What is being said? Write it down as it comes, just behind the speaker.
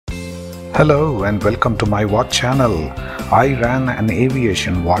Hello and welcome to my watch channel. I ran an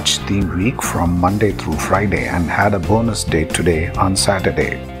aviation watch theme week from Monday through Friday and had a bonus day today on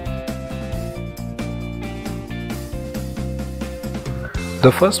Saturday.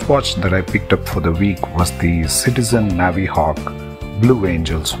 The first watch that I picked up for the week was the Citizen Navihawk Blue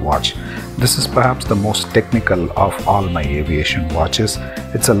Angels watch. This is perhaps the most technical of all my aviation watches.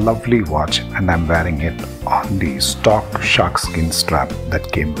 It's a lovely watch and I'm wearing it on the stock shark skin strap that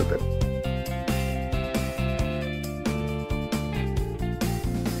came with it.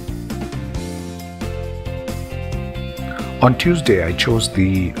 On Tuesday, I chose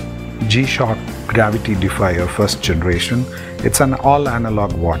the G-Shock Gravity Defier first generation. It's an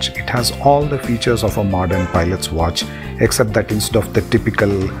all-analog watch. It has all the features of a modern pilot's watch, except that instead of the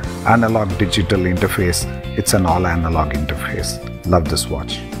typical analog-digital interface, it's an all-analog interface. Love this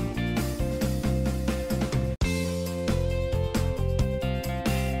watch.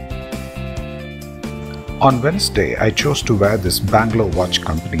 On Wednesday, I chose to wear this Bangalore watch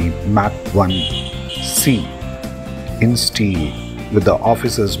company Mach 1C in steel with the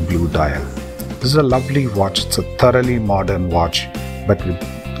officer's blue dial. This is a lovely watch. It's a thoroughly modern watch but with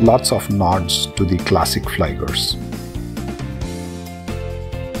lots of nods to the classic flyers.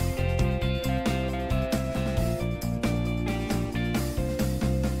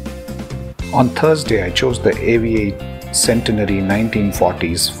 On Thursday, I chose the Aviate Centenary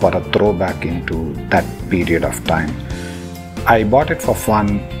 1940s for a throwback into that period of time. I bought it for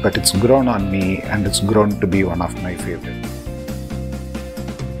fun, but it's grown on me and it's grown to be one of my favorites.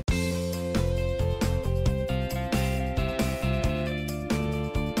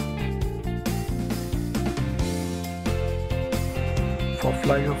 For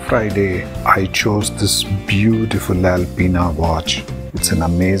Flyer Friday, I chose this beautiful Alpina watch. It's an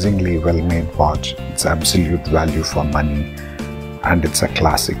amazingly well-made watch. It's absolute value for money and it's a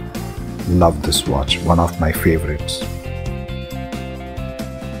classic. Love this watch, one of my favorites.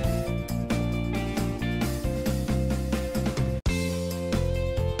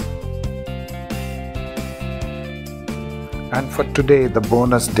 And for today, the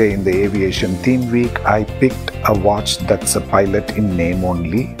bonus day in the aviation theme week, I picked a watch that's a pilot in name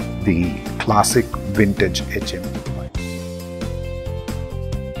only, the classic vintage HM.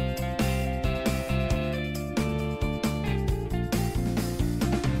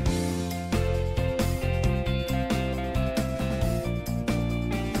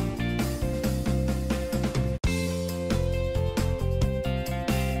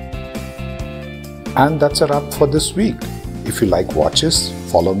 And that's a wrap for this week. If you like watches,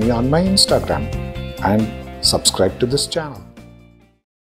 follow me on my Instagram and subscribe to this channel.